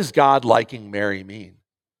 But what does God liking Mary mean?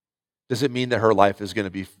 Does it mean that her life is going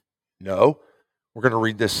to be, no. We're going to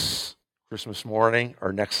read this Christmas morning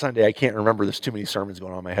or next Sunday. I can't remember. There's too many sermons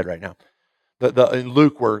going on in my head right now. In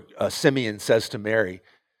Luke, where Simeon says to Mary,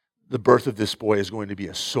 the birth of this boy is going to be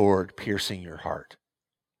a sword piercing your heart.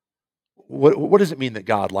 What does it mean that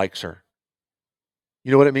God likes her?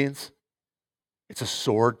 You know what it means? It's a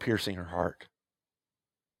sword piercing her heart.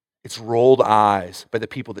 It's rolled eyes by the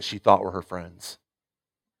people that she thought were her friends.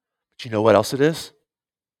 But you know what else it is?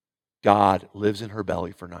 God lives in her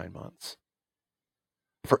belly for 9 months.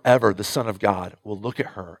 Forever, the Son of God will look at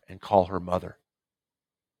her and call her mother.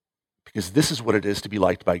 Because this is what it is to be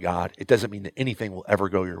liked by God. It doesn't mean that anything will ever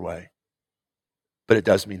go your way. But it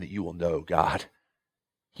does mean that you will know God.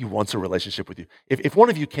 He wants a relationship with you. If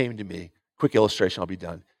one of you came to me, quick illustration, I'll be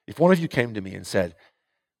done. If one of you came to me and said,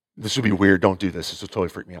 this would be weird, don't do this, this will totally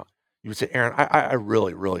freak me out. You would say, Aaron, I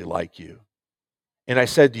really, really like you. And I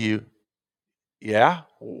said to you, yeah,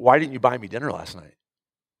 why didn't you buy me dinner last night?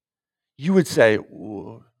 You would say,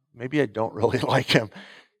 well, maybe I don't really like him.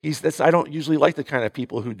 I don't usually like the kind of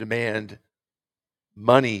people who demand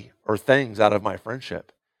money or things out of my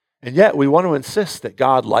friendship. And yet we want to insist that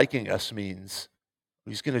God liking us means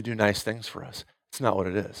he's going to do nice things for us. It's not what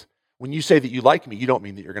it is. When you say that you like me, you don't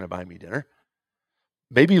mean that you're going to buy me dinner.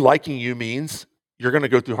 Maybe liking you means you're going to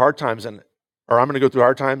go through hard times, or I'm going to go through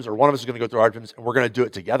hard times, or one of us is going to go through hard times, and we're going to do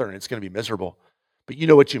it together, and it's going to be miserable. But you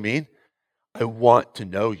know what you mean? I want to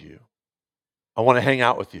know you. I want to hang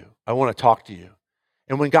out with you. I want to talk to you.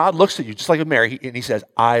 And when God looks at you, just like with Mary, and he says,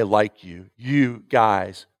 I like you. You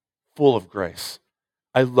guys, full of grace.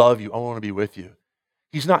 I love you. I want to be with you.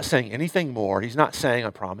 He's not saying anything more. He's not saying,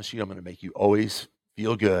 I promise you, I'm going to make you always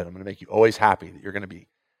feel good. I'm going to make you always happy, that you're going to be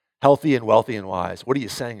healthy and wealthy and wise. What he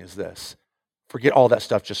is saying is this. Forget all that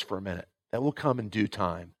stuff just for a minute. That will come in due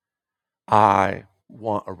time. I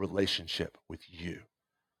want a relationship with you.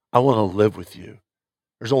 I want to live with you.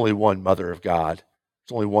 There's only one mother of God.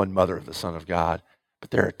 There's only one mother of the Son of God.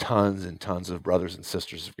 But there are tons and tons of brothers and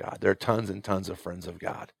sisters of God. There are tons and tons of friends of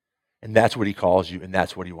God. And that's what he calls you, and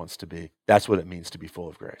that's what he wants to be. That's what it means to be full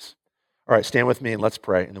of grace. All right, stand with me and let's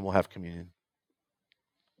pray, and then we'll have communion.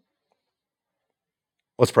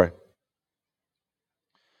 Let's pray.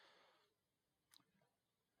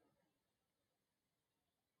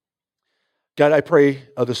 God, I pray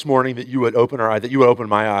this morning that you would open our eyes, that you would open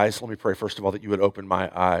my eyes. Let me pray, first of all, that you would open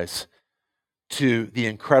my eyes to the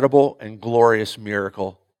incredible and glorious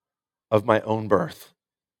miracle of my own birth,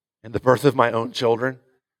 and the birth of my own children,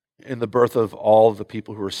 and the birth of all of the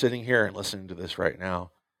people who are sitting here and listening to this right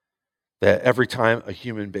now. That every time a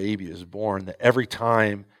human baby is born, that every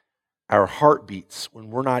time our heart beats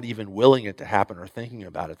when we're not even willing it to happen or thinking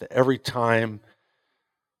about it, that every time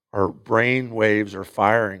our brain waves are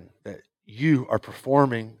firing, that you are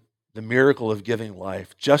performing the miracle of giving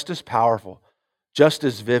life, just as powerful, just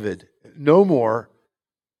as vivid, no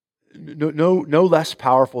less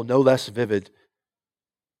powerful, no less vivid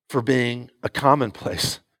for being a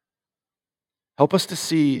commonplace. Help us to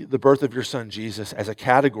see the birth of your Son, Jesus, as a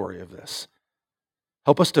category of this.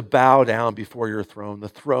 Help us to bow down before your throne, the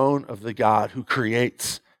throne of the God who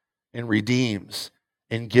creates and redeems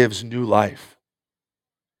and gives new life.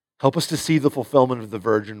 Help us to see the fulfillment of the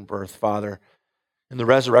virgin birth, Father, in the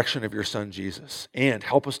resurrection of your Son, Jesus. And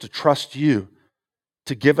help us to trust you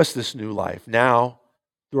to give us this new life now,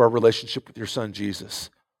 through our relationship with your Son, Jesus.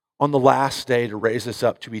 On the last day to raise us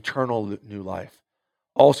up to eternal new life,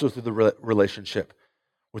 also through the relationship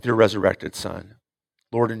with your resurrected Son.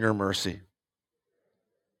 Lord, in your mercy.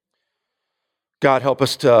 God, help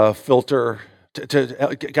us to filter,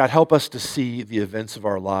 God, help us to see the events of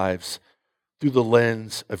our lives through the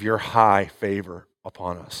lens of your high favor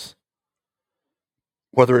upon us.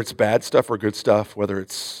 Whether it's bad stuff or good stuff, whether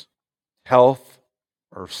it's health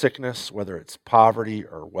or sickness, whether it's poverty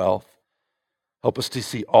or wealth, help us to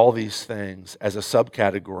see all these things as a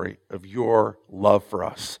subcategory of your love for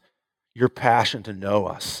us, your passion to know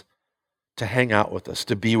us, to hang out with us,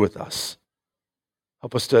 to be with us.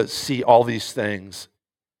 Help us to see all these things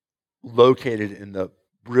located in the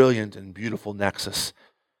brilliant and beautiful nexus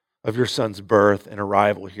of your Son's birth and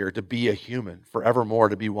arrival here, to be a human, forevermore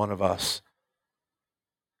to be one of us.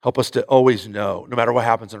 Help us to always know, no matter what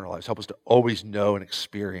happens in our lives, help us to always know and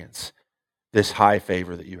experience this high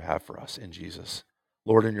favor that you have for us in Jesus.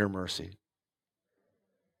 Lord, in your mercy.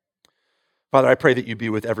 Father, I pray that you be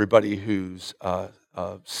with everybody who's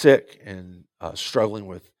sick and struggling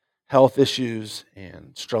with health issues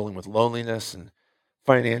and struggling with loneliness and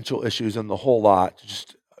financial issues and the whole lot.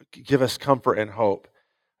 Just give us comfort and hope.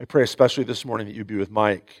 I pray especially this morning that you be with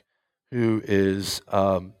Mike, who is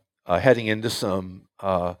heading into some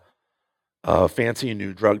fancy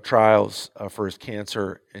new drug trials for his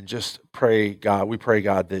cancer, and just pray, God, we pray,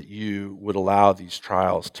 God, that you would allow these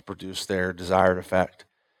trials to produce their desired effect,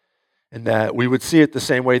 and that we would see it the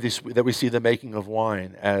same way that we see the making of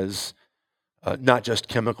wine as not just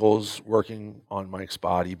chemicals working on Mike's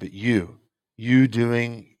body, but you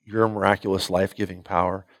doing your miraculous life-giving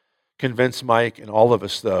power. Convince Mike and all of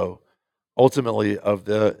us, though, ultimately of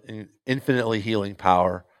the infinitely healing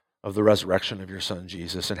power of the resurrection of your Son,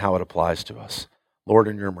 Jesus, and how it applies to us. Lord,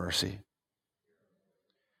 in your mercy.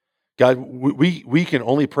 God, we can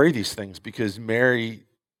only pray these things because Mary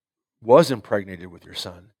was impregnated with your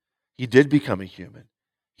Son. He did become a human.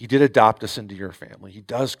 He did adopt us into your family. He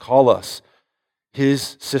does call us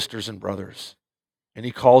his sisters and brothers, and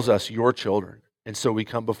he calls us your children. And so we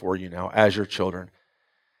come before you now as your children,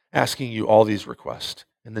 asking you all these requests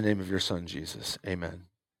in the name of your Son, Jesus. Amen.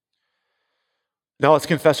 Now let's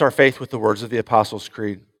confess our faith with the words of the Apostles'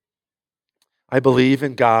 Creed. I believe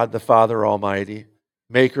in God, the Father Almighty,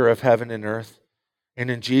 maker of heaven and earth,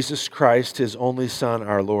 and in Jesus Christ, his only Son,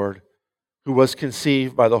 our Lord, who was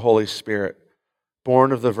conceived by the Holy Spirit,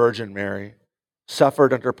 born of the Virgin Mary,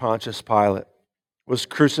 suffered under Pontius Pilate, was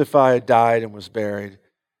crucified, died, and was buried.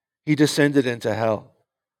 He descended into hell.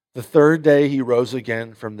 The third day he rose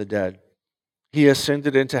again from the dead. He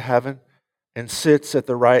ascended into heaven and sits at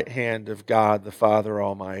the right hand of God the Father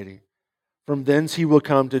Almighty. From thence he will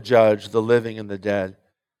come to judge the living and the dead.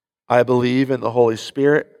 I believe in the Holy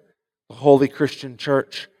Spirit, the holy Christian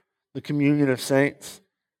church, the communion of saints,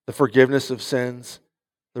 the forgiveness of sins,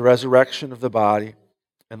 the resurrection of the body,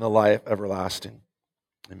 and the life everlasting.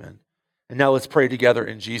 Amen. And now let's pray together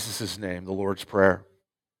in Jesus' name, the Lord's Prayer.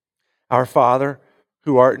 Our Father,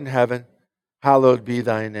 who art in heaven, hallowed be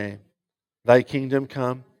thy name. Thy kingdom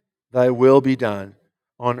come, thy will be done,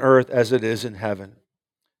 on earth as it is in heaven.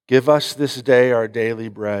 Give us this day our daily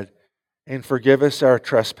bread, and forgive us our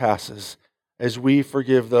trespasses, as we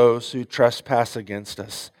forgive those who trespass against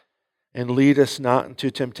us. And lead us not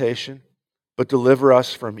into temptation, but deliver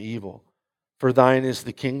us from evil. For thine is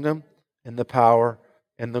the kingdom, and the power,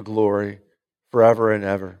 and the glory, forever and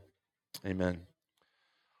ever. Amen.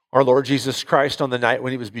 Our Lord Jesus Christ, on the night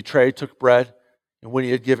when he was betrayed, took bread, and when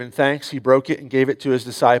he had given thanks, he broke it and gave it to his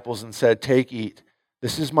disciples and said, "Take, eat.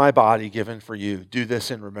 This is my body given for you. Do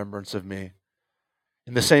this in remembrance of me."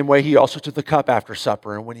 In the same way, he also took the cup after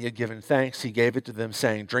supper, and when he had given thanks, he gave it to them,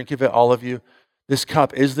 saying, "Drink of it, all of you. This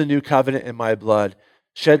cup is the new covenant in my blood,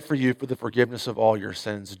 shed for you for the forgiveness of all your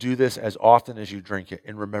sins. Do this as often as you drink it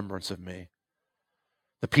in remembrance of me."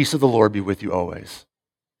 The peace of the Lord be with you always.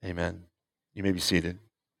 Amen. You may be seated.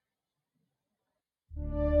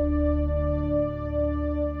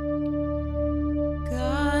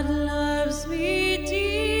 God loves me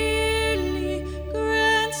dearly,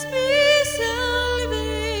 grants me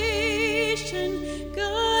salvation.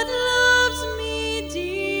 God loves me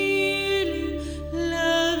dearly,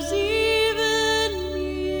 loves even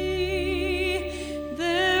me.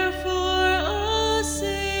 Therefore I'll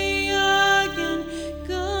say again,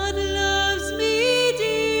 God loves me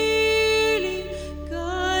dearly, God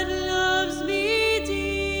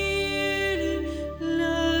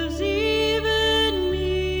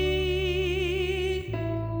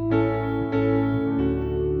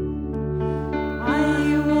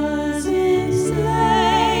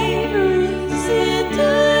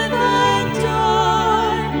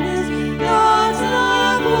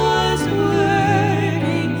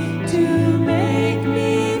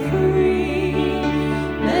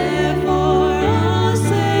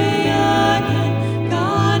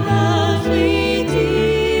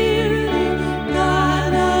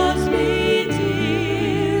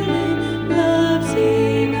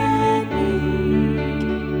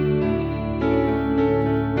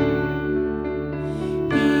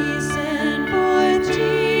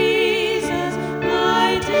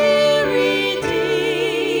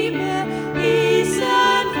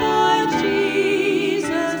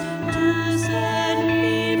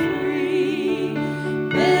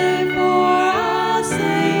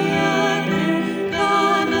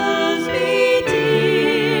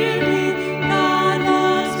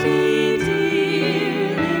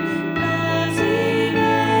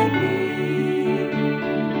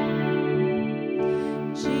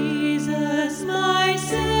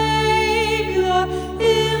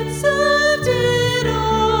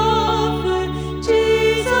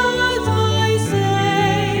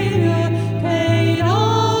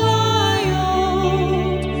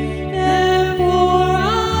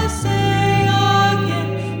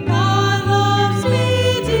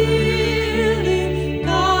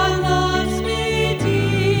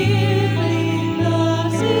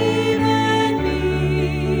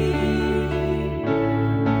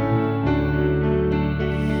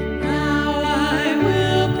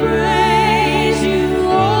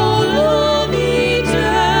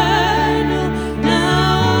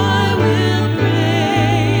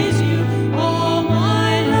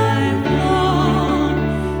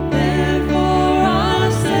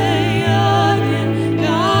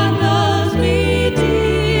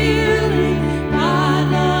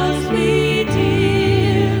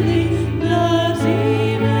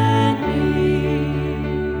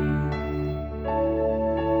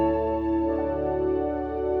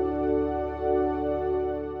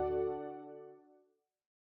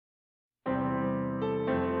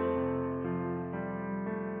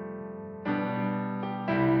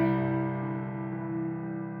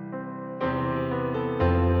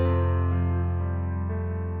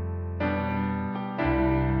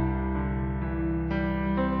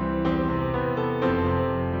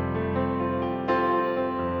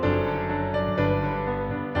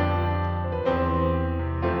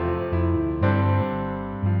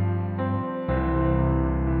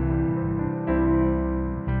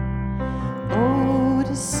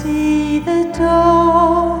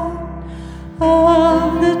of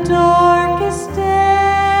the darkest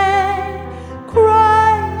day,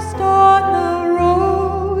 Christ on the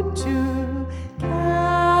road to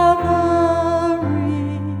Calvary,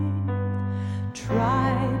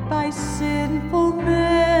 tried by sinful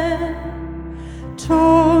men,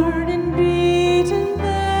 torn and beaten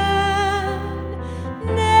then,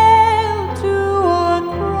 nailed to a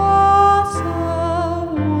cross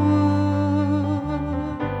of wood.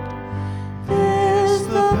 This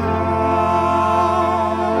the power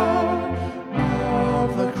of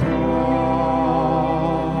the cross.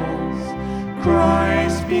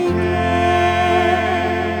 Christ became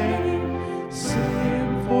sin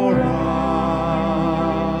for us,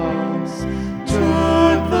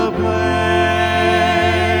 took the blame,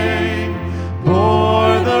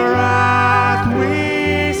 bore the wrath we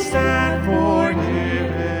stand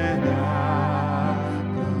forgiven at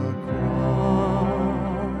the cross.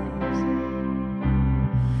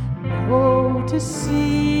 Oh, to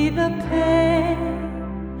see the pain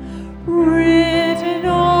written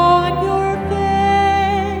on your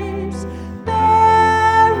face,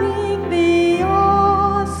 bearing the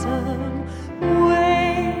awesome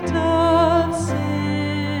weight of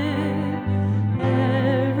sin,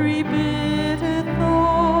 every bitter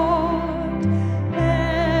thought,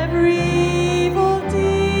 every evil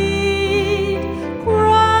deed,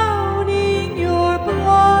 crowning your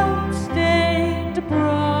blood-stained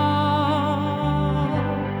brow.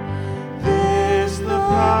 This the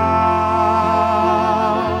power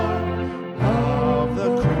of the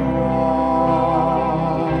cross.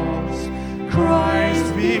 Christ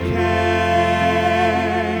became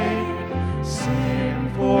sin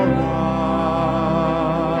for us,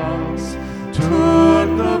 took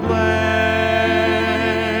the blame,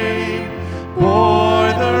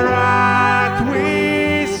 bore the wrath we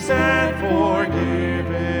stand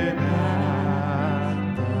forgiven at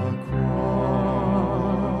the cross.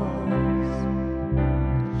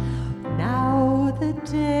 Now the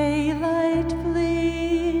daylight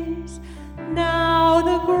flees, now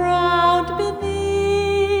the ground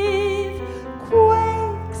beneath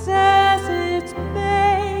quakes as its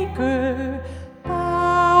maker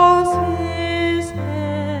bows his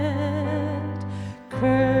head.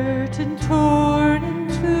 Curtain torn in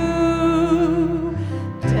two,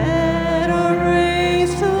 dead are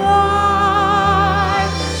raised to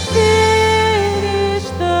life. Finish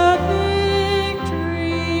the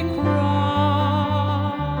victory crown.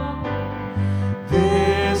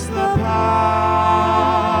 This the power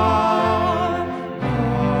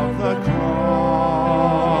of the cross.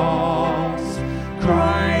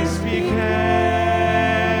 Christ became